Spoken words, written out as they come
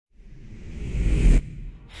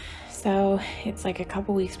So it's like a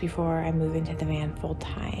couple weeks before I move into the van full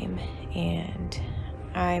time, and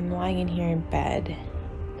I'm lying in here in bed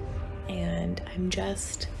and I'm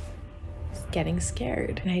just getting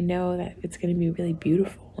scared. And I know that it's going to be really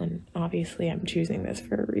beautiful, and obviously I'm choosing this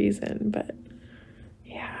for a reason, but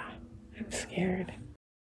yeah, I'm scared.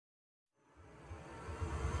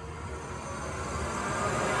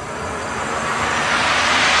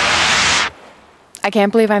 I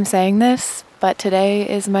can't believe I'm saying this, but today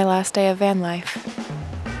is my last day of van life.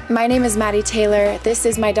 My name is Maddie Taylor, this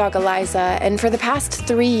is my dog Eliza, and for the past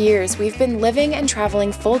 3 years we've been living and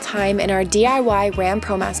traveling full-time in our DIY Ram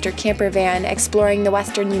ProMaster camper van exploring the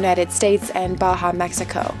western United States and Baja,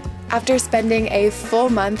 Mexico. After spending a full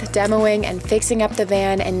month demoing and fixing up the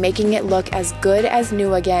van and making it look as good as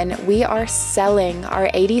new again, we are selling our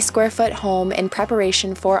 80 square foot home in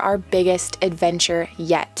preparation for our biggest adventure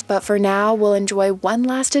yet. But for now, we'll enjoy one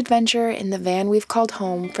last adventure in the van we've called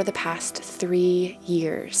home for the past 3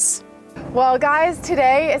 years. Well guys,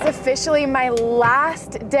 today is officially my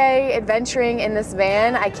last day adventuring in this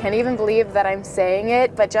van. I can't even believe that I'm saying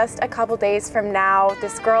it, but just a couple days from now,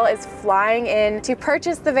 this girl is flying in to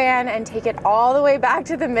purchase the van and take it all the way back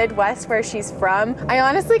to the Midwest where she's from. I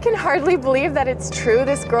honestly can hardly believe that it's true.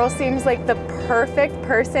 This girl seems like the perfect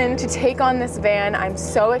person to take on this van. I'm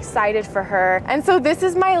so excited for her. And so this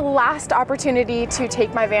is my last opportunity to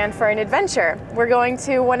take my van for an adventure. We're going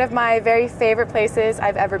to one of my very favorite places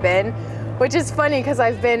I've ever been, which is funny because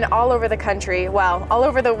I've been all over the country, well, all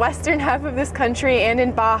over the western half of this country and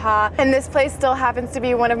in Baja, and this place still happens to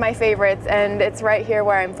be one of my favorites, and it's right here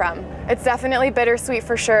where I'm from. It's definitely bittersweet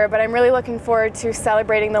for sure, but I'm really looking forward to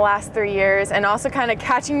celebrating the last 3 years and also kind of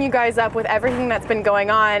catching you guys up with everything that's been going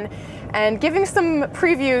on and giving some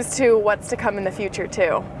previews to what's to come in the future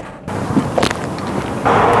too.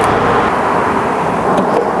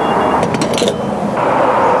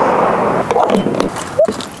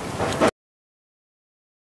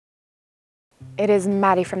 It is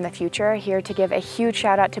Maddie from the future, here to give a huge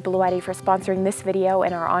shout out to Bluetti for sponsoring this video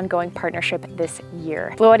and our ongoing partnership this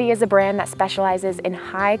year. Bluetti is a brand that specializes in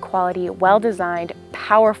high quality, well-designed,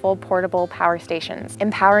 powerful portable power stations,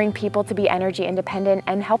 empowering people to be energy independent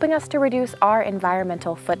and helping us to reduce our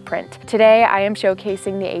environmental footprint. Today, I am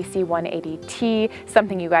showcasing the AC180T,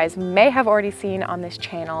 something you guys may have already seen on this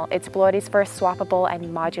channel. It's Bluetti's first swappable and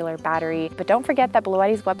modular battery, but don't forget that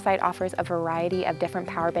Bluetti's website offers a variety of different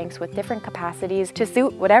power banks with different capacities to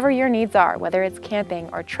suit whatever your needs are, whether it's camping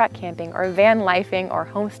or truck camping or van lifing or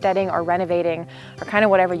homesteading or renovating or kind of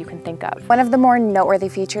whatever you can think of. One of the more noteworthy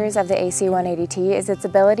features of the AC180T is its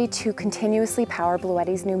ability to continuously power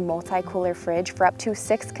Bluetti's new MultiCooler fridge for up to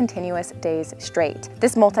 6 continuous days straight.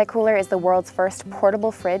 This MultiCooler is the world's first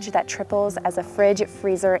portable fridge that triples as a fridge,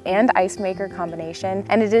 freezer, and ice maker combination,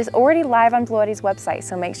 and it is already live on Bluetti's website,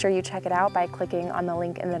 so make sure you check it out by clicking on the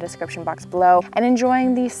link in the description box below and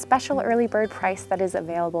enjoying the special early bird price that is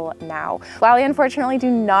available now. While I unfortunately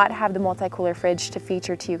do not have the MultiCooler fridge to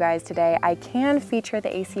feature to you guys today, I can feature the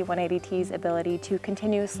AC180T's ability to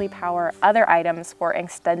continuously power other items for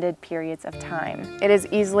extended periods of time. It is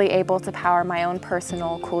easily able to power my own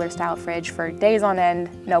personal cooler style fridge for days on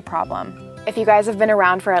end, no problem. If you guys have been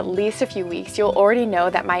around for at least a few weeks, you'll already know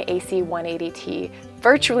that my AC180T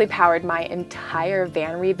virtually powered my entire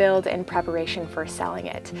van rebuild in preparation for selling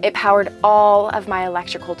it. It powered all of my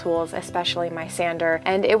electrical tools, especially my sander,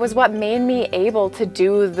 and it was what made me able to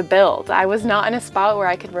do the build. I was not in a spot where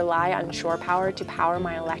I could rely on shore power to power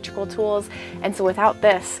my electrical tools, and so without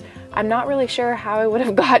this, I'm not really sure how I would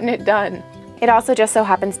have gotten it done. It also just so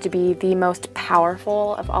happens to be the most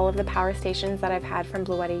powerful of all of the power stations that I've had from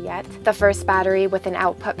Bluetti yet. The first battery with an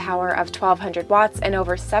output power of 1200 watts and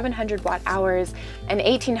over 700 watt hours, and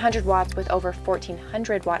 1800 watts with over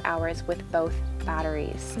 1400 watt hours with both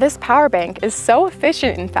batteries. This power bank is so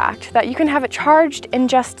efficient, in fact, that you can have it charged in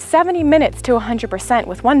just 70 minutes to 100%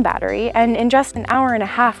 with one battery and in just an hour and a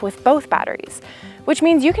half with both batteries, which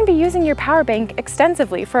means you can be using your power bank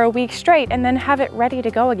extensively for a week straight and then have it ready to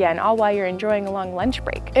go again, all while you're enjoying a long lunch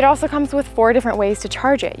break. It also comes with 4 different ways to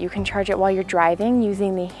charge it. You can charge it while you're driving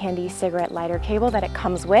using the handy cigarette lighter cable that it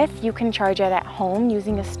comes with. You can charge it at home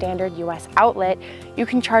using a standard US outlet. You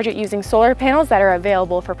can charge it using solar panels that are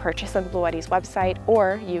available for purchase on Bluetti's website,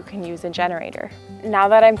 or you can use a generator. Now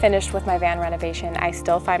that I'm finished with my van renovation, I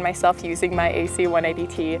still find myself using my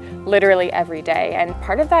AC180T literally every day, and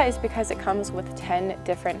part of that is because it comes with 10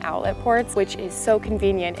 different outlet ports, which is so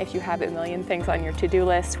convenient if you have a million things on your to-do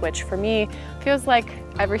list, which for me feels like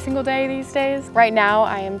every single day these days. Right now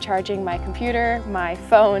I am charging my computer, my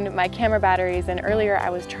phone, my camera batteries, and earlier I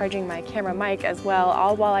was charging my camera mic as well,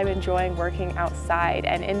 all while I'm enjoying working outside.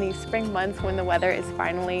 And in these spring months when the weather is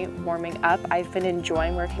finally warming up, I've been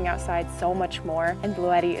enjoying working outside so much more, and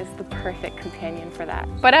Bluetti is the perfect companion for that.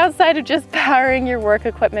 But outside of just powering your work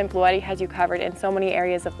equipment, Bluetti has you covered in so many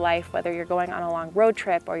areas of life, whether you're going on a long road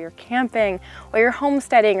trip or you're camping or you're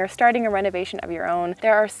homesteading or starting a renovation of your own.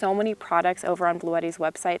 There are so many products over on Bluetti's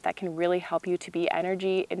website that can really help you to be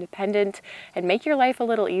energy independent and make your life a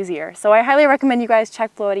little easier. So I highly recommend you guys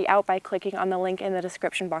check Bluetti out by clicking on the link in the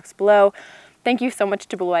description box below. Thank you so much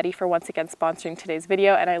to Bluetti for once again sponsoring today's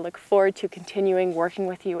video, and I look forward to continuing working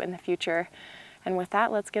with you in the future. And with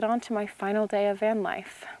that, let's get on to my final day of van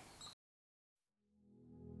life.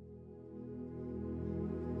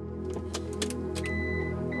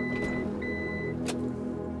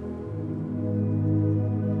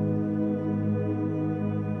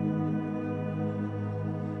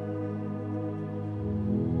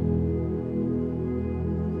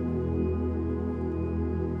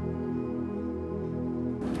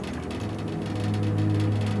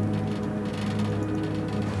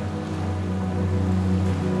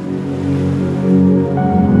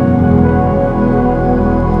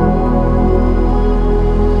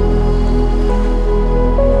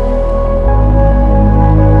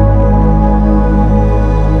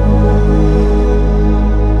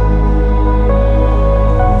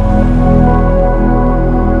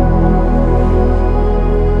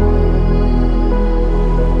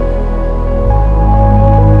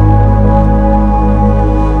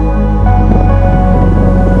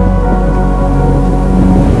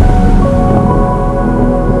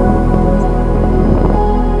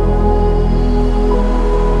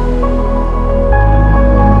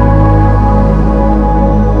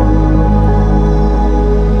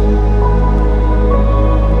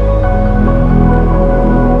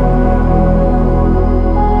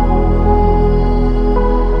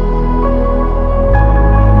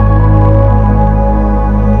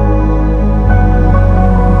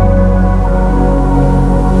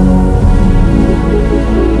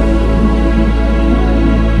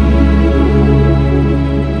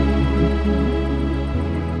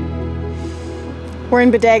 We're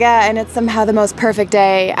in Bodega, and it's somehow the most perfect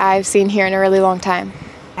day I've seen here in a really long time.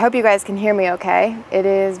 I hope you guys can hear me okay. It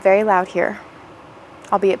is very loud here,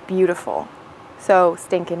 albeit beautiful. So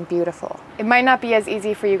stinking beautiful. It might not be as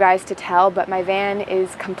easy for you guys to tell, but my van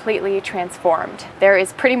is completely transformed. There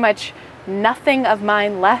is pretty much nothing of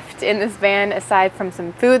mine left in this van aside from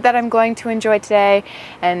some food that I'm going to enjoy today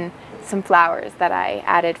and some flowers that I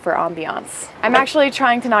added for ambiance. I'm actually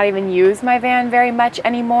trying to not even use my van very much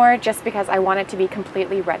anymore, just because I want it to be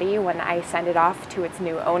completely ready when I send it off to its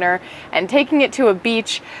new owner. And taking it to a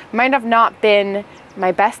beach might have not been my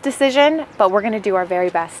best decision, but we're gonna do our very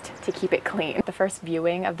best to keep it clean. The first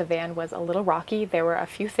viewing of the van was a little rocky. There were a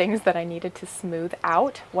few things that I needed to smooth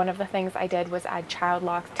out. One of the things I did was add child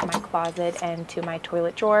locks to my closet and to my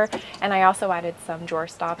toilet drawer, and I also added some drawer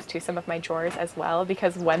stops to some of my drawers as well,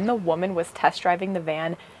 because when the woman was test driving the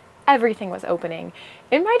van, everything was opening.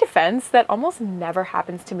 In my defense, that almost never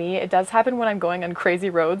happens to me. It does happen when I'm going on crazy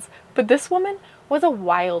roads, but this woman was a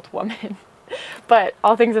wild woman. But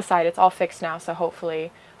all things aside, it's all fixed now, so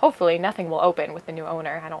hopefully nothing will open with the new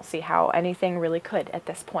owner. I don't see how anything really could at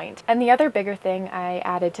this point. And the other bigger thing I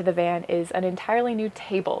added to the van is an entirely new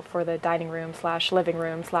table for the dining room slash living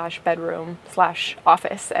room slash bedroom slash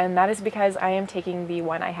office, and that is because I am taking the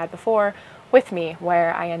one I had before with me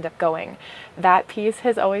where I end up going. That piece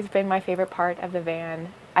has always been my favorite part of the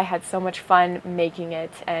van. I had so much fun making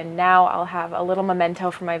it, and now I'll have a little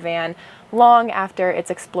memento for my van long after it's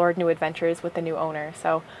explored new adventures with the new owner.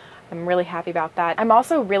 So I'm really happy about that. I'm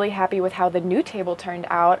also really happy with how the new table turned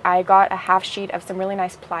out. I got a half sheet of some really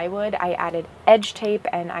nice plywood. I added edge tape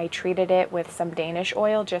and I treated it with some Danish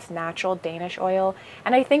oil, just natural Danish oil.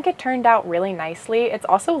 And I think it turned out really nicely. It's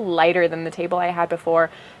also lighter than the table I had before,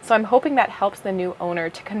 so I'm hoping that helps the new owner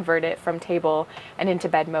to convert it from table and into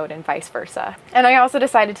bed mode and vice versa. And I also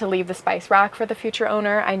decided to leave the spice rack for the future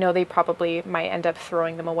owner. I know they probably might end up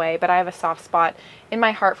throwing them away, but I have a soft spot in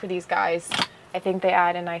my heart for these guys. I think they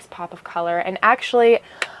add a nice pop of color, and actually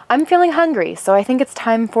I'm feeling hungry, so I think it's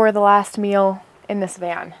time for the last meal in this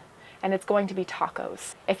van, and it's going to be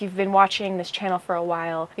tacos. If you've been watching this channel for a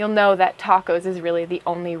while, you'll know that tacos is really the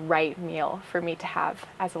only right meal for me to have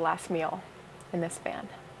as a last meal in this van.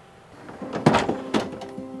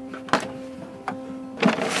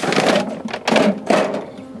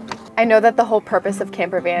 I know that the whole purpose of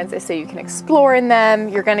camper vans is so you can explore in them,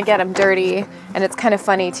 you're gonna get them dirty, and it's kind of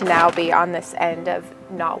funny to now be on this end of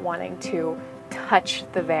not wanting to touch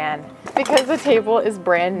the van. Because the table is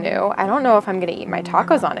brand new, I don't know if I'm gonna eat my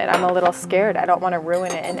tacos on it. I'm a little scared. I don't want to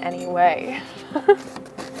ruin it in any way.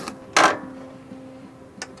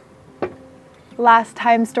 Last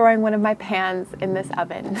time storing one of my pans in this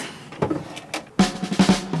oven.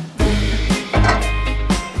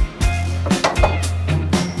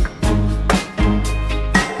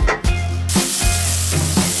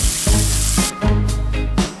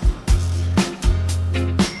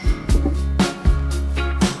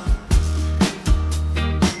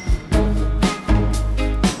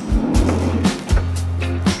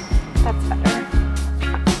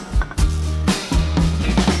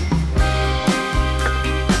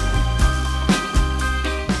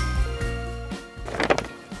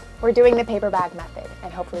 We're doing the paper bag method,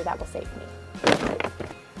 and hopefully that will save me.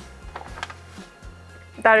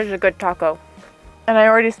 That is a good taco. And I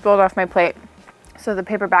already spilled off my plate, so the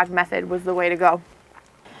paper bag method was the way to go.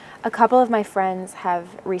 A couple of my friends have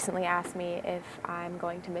recently asked me if I'm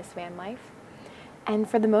going to miss van life. And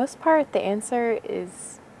for the most part, the answer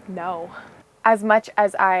is no. As much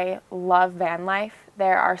as I love van life,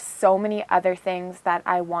 there are so many other things that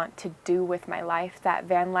I want to do with my life that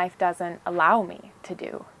van life doesn't allow me to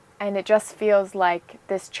do. And it just feels like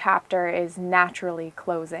this chapter is naturally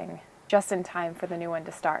closing, just in time for the new one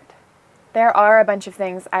to start. There are a bunch of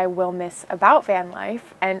things I will miss about van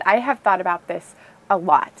life, and I have thought about this a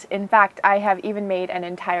lot. In fact, I have even made an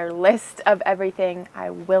entire list of everything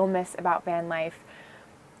I will miss about van life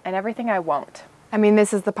and everything I won't. I mean,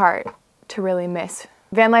 this is the part to really miss.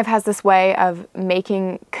 Van life has this way of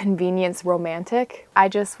making convenience romantic. I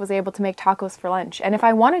just was able to make tacos for lunch. And if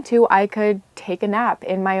I wanted to, I could take a nap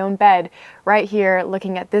in my own bed right here,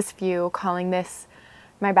 looking at this view, calling this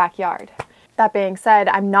my backyard. That being said,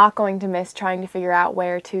 I'm not going to miss trying to figure out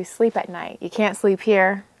where to sleep at night. You can't sleep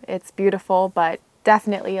here. It's beautiful, but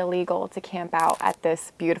definitely illegal to camp out at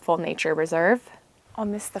this beautiful nature reserve. I'll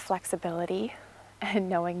miss the flexibility and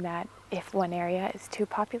knowing that if one area is too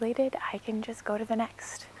populated, I can just go to the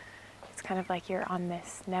next. It's kind of like you're on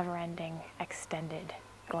this never-ending extended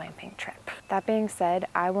glamping trip. That being said,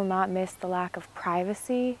 I will not miss the lack of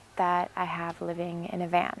privacy that I have living in a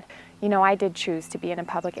van. You know, I did choose to be in a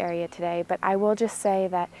public area today, but I will just say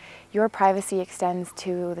that your privacy extends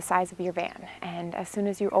to the size of your van. And as soon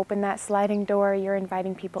as you open that sliding door, you're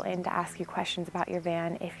inviting people in to ask you questions about your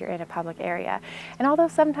van if you're in a public area. And although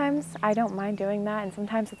sometimes I don't mind doing that, and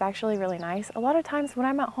sometimes it's actually really nice, a lot of times when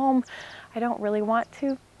I'm at home, I don't really want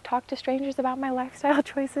to talk to strangers about my lifestyle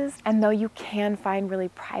choices. And though you can find really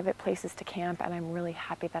private places to camp, and I'm really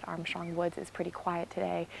happy that Armstrong Woods is pretty quiet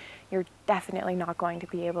today, you're definitely not going to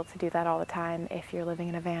be able to do that all the time if you're living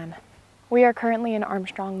in a van. We are currently in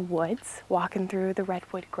Armstrong Woods, walking through the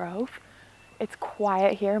Redwood Grove. It's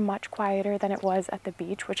quiet here, much quieter than it was at the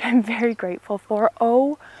beach, which I'm very grateful for.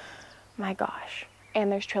 Oh my gosh.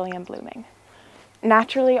 And there's trillium blooming.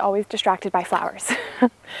 Naturally always distracted by flowers.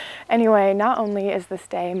 Anyway, not only is this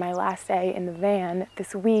day my last day in the van,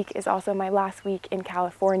 this week is also my last week in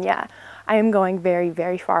California. I am going very,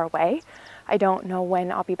 very far away. I don't know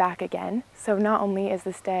when I'll be back again. So not only is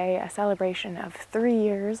this day a celebration of 3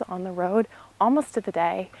 years on the road, almost to the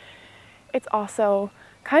day, it's also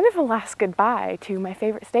kind of a last goodbye to my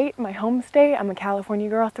favorite state, my home state. I'm a California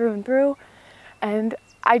girl through and through. And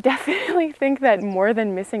I definitely think that more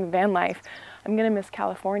than missing van life, I'm gonna miss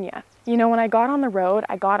California. You know, when I got on the road,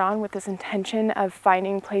 I got on with this intention of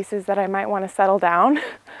finding places that I might want to settle down.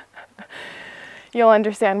 You'll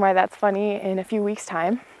understand why that's funny in a few weeks'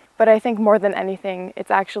 time. But I think more than anything,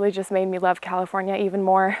 it's actually just made me love California even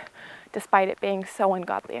more, despite it being so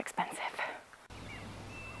ungodly expensive.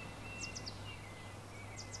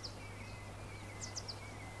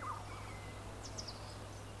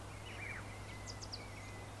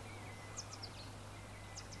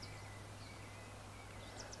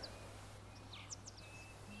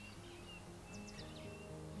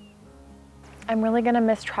 I'm really gonna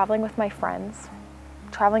miss traveling with my friends.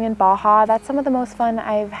 Traveling in Baja, that's some of the most fun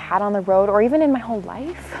I've had on the road, or even in my whole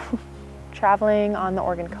life. Traveling on the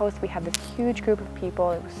Oregon coast, we had this huge group of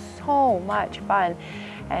people. It was so much fun.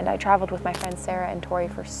 And I traveled with my friends Sarah and Tori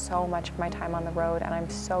for so much of my time on the road, and I'm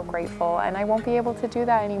so grateful, and I won't be able to do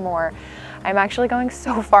that anymore. I'm actually going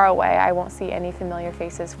so far away, I won't see any familiar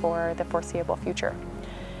faces for the foreseeable future.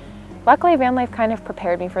 Luckily, van life kind of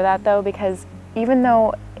prepared me for that though, because even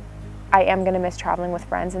though I am going to miss traveling with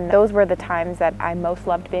friends, and those were the times that I most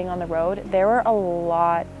loved being on the road, there were a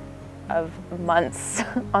lot of months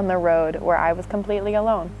on the road where I was completely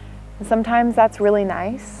alone. And sometimes that's really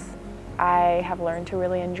nice. I have learned to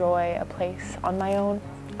really enjoy a place on my own.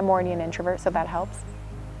 I'm already an introvert, so that helps.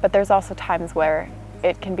 But there's also times where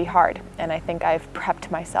it can be hard, and I think I've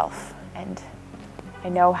prepped myself and I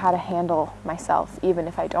know how to handle myself even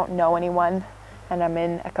if I don't know anyone and I'm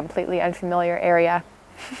in a completely unfamiliar area.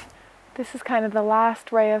 This is kind of the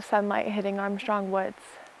last ray of sunlight hitting Armstrong Woods,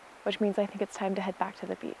 which means I think it's time to head back to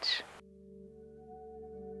the beach.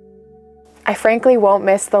 I frankly won't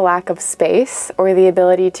miss the lack of space or the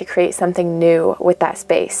ability to create something new with that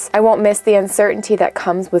space. I won't miss the uncertainty that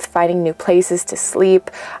comes with finding new places to sleep.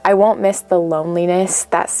 I won't miss the loneliness,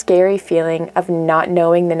 that scary feeling of not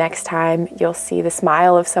knowing the next time you'll see the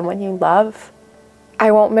smile of someone you love. I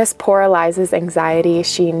won't miss poor Eliza's anxiety.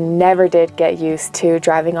 She never did get used to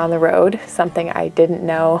driving on the road, something I didn't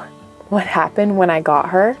know what happened when I got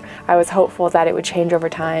her. I was hopeful that it would change over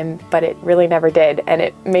time, but it really never did, and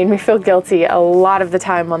it made me feel guilty a lot of the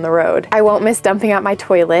time on the road. I won't miss dumping out my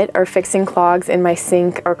toilet or fixing clogs in my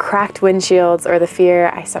sink or cracked windshields or the fear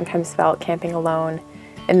I sometimes felt camping alone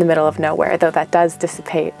in the middle of nowhere, though that does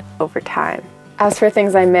dissipate over time. As for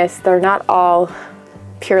things I miss, they're not all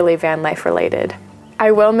purely van life related.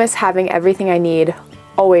 I will miss having everything I need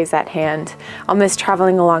always at hand. I'll miss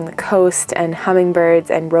traveling along the coast and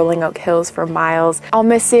hummingbirds and rolling oak hills for miles. I'll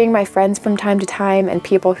miss seeing my friends from time to time and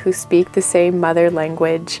people who speak the same mother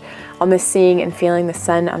language. I'll miss seeing and feeling the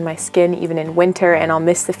sun on my skin even in winter, and I'll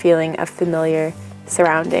miss the feeling of familiar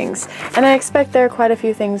surroundings. And I expect there are quite a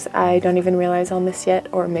few things I don't even realize I'll miss yet,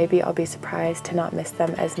 or maybe I'll be surprised to not miss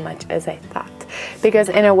them as much as I thought. Because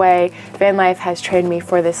in a way, van life has trained me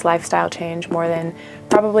for this lifestyle change more than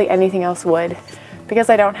probably anything else would. Because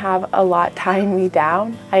I don't have a lot tying me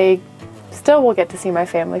down, I still will get to see my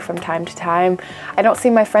family from time to time. I don't see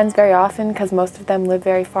my friends very often because most of them live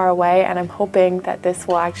very far away, and I'm hoping that this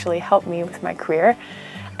will actually help me with my career.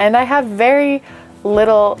 And I have very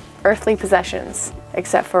little earthly possessions,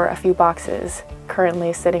 except for a few boxes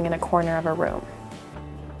currently sitting in a corner of a room.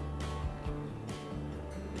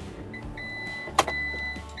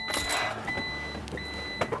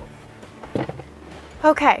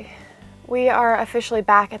 Okay. We are officially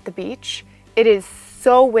back at the beach. It is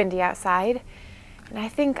so windy outside, and I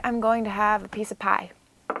think I'm going to have a piece of pie.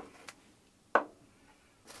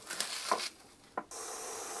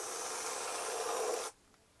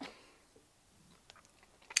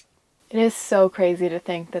 It is so crazy to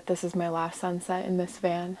think that this is my last sunset in this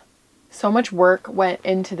van. So much work went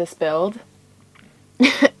into this build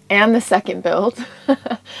and the second build.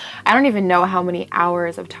 I don't even know how many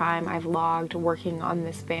hours of time I've logged working on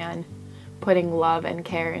this van, putting love and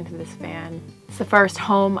care into this van. It's the first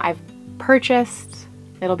home I've purchased.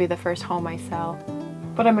 It'll be the first home I sell.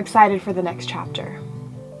 But I'm excited for the next chapter.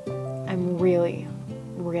 I'm really,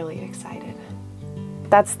 really excited.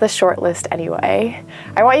 That's the short list anyway.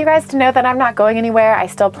 I want you guys to know that I'm not going anywhere. I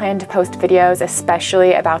still plan to post videos,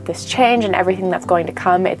 especially about this change and everything that's going to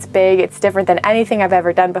come. It's big, it's different than anything I've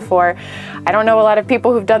ever done before. I don't know a lot of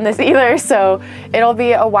people who've done this either, so it'll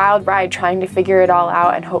be a wild ride trying to figure it all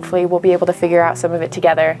out, and hopefully we'll be able to figure out some of it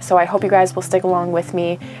together. So I hope you guys will stick along with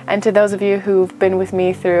me, and to those of you who've been with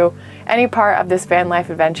me through any part of this van life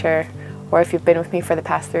adventure, or if you've been with me for the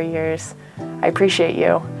past 3 years, I appreciate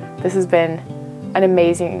you. This has been an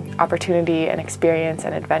amazing opportunity and experience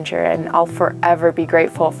and adventure, and I'll forever be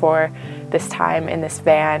grateful for this time in this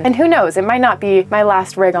van. And who knows, it might not be my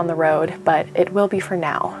last rig on the road, but it will be for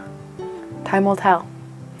now. Time will tell.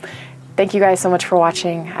 Thank you guys so much for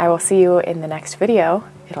watching. I will see you in the next video.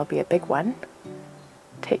 It'll be a big one.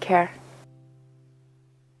 Take care.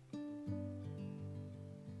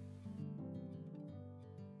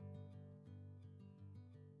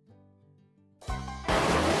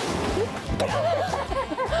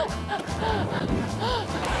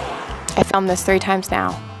 I filmed this 3 times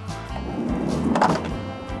now.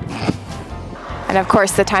 And of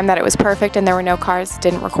course, the time that it was perfect and there were no cars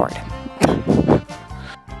didn't record.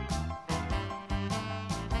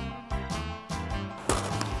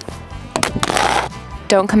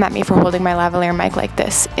 Don't come at me for holding my lavalier mic like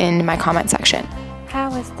this in my comment section.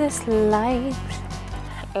 How is this life?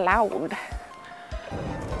 Loud.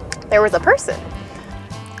 There was a person.